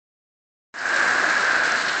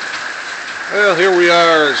Well, here we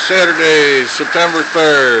are, Saturday, September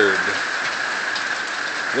 3rd.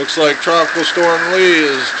 Looks like Tropical Storm Lee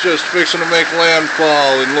is just fixing to make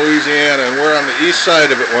landfall in Louisiana, and we're on the east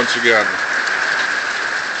side of it once again.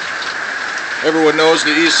 Everyone knows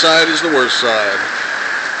the east side is the worst side.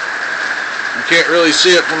 You can't really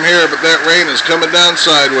see it from here, but that rain is coming down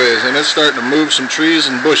sideways, and it's starting to move some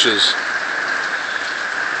trees and bushes.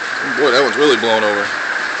 Boy, that one's really blown over.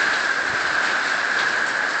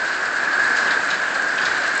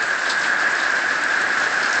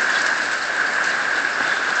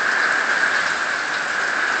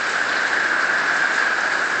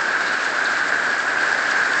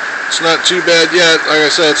 It's not too bad yet. Like I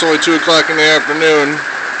said, it's only 2 o'clock in the afternoon.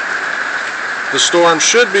 The storm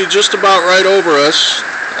should be just about right over us.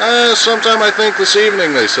 Sometime I think this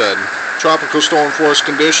evening, they said. Tropical storm force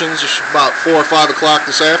conditions about 4 or 5 o'clock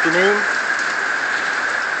this afternoon.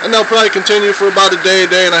 And they'll probably continue for about a day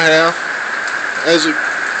and a half as it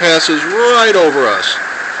passes right over us.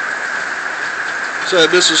 Said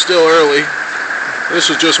this is still early. This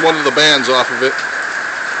is just one of the bands off of it.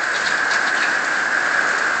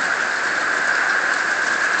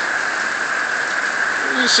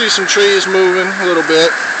 You see some trees moving a little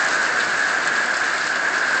bit.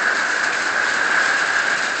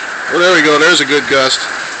 Well, there we go. There's a good gust.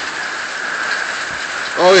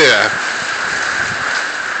 Oh, yeah.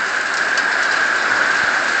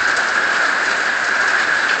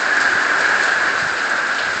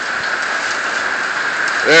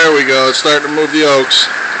 There we go. It's starting to move the oaks.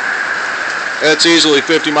 That's easily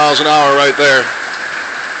 50 miles an hour right there.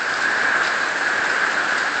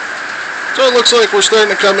 So it looks like we're starting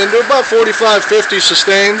to come into about 45, 50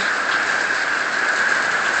 sustained.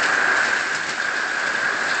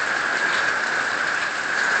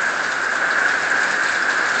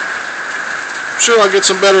 I'm sure I'll get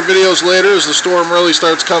some better videos later as the storm really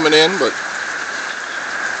starts coming in, but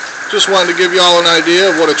just wanted to give you all an idea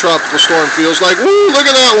of what a tropical storm feels like. Woo, look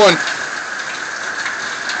at that one.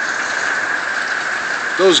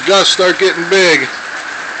 Those gusts start getting big.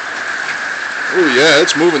 Oh yeah,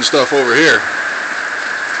 it's moving stuff over here.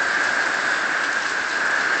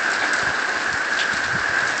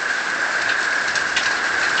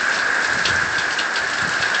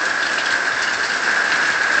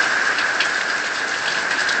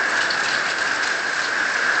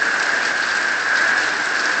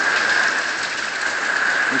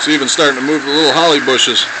 It's even starting to move the little holly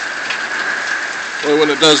bushes. Well, when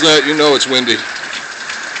it does that, you know it's windy.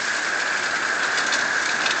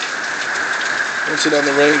 Once it on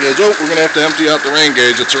the rain gauge. Oh, we're going to have to empty out the rain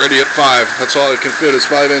gauge. It's already at 5. That's all it can fit is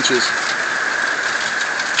 5 inches.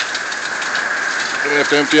 We're going to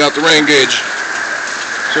have to empty out the rain gauge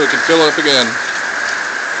so it can fill up again.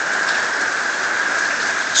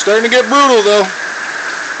 It's starting to get brutal though.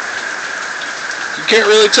 You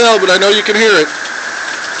can't really tell, but I know you can hear it.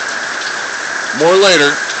 More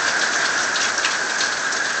later.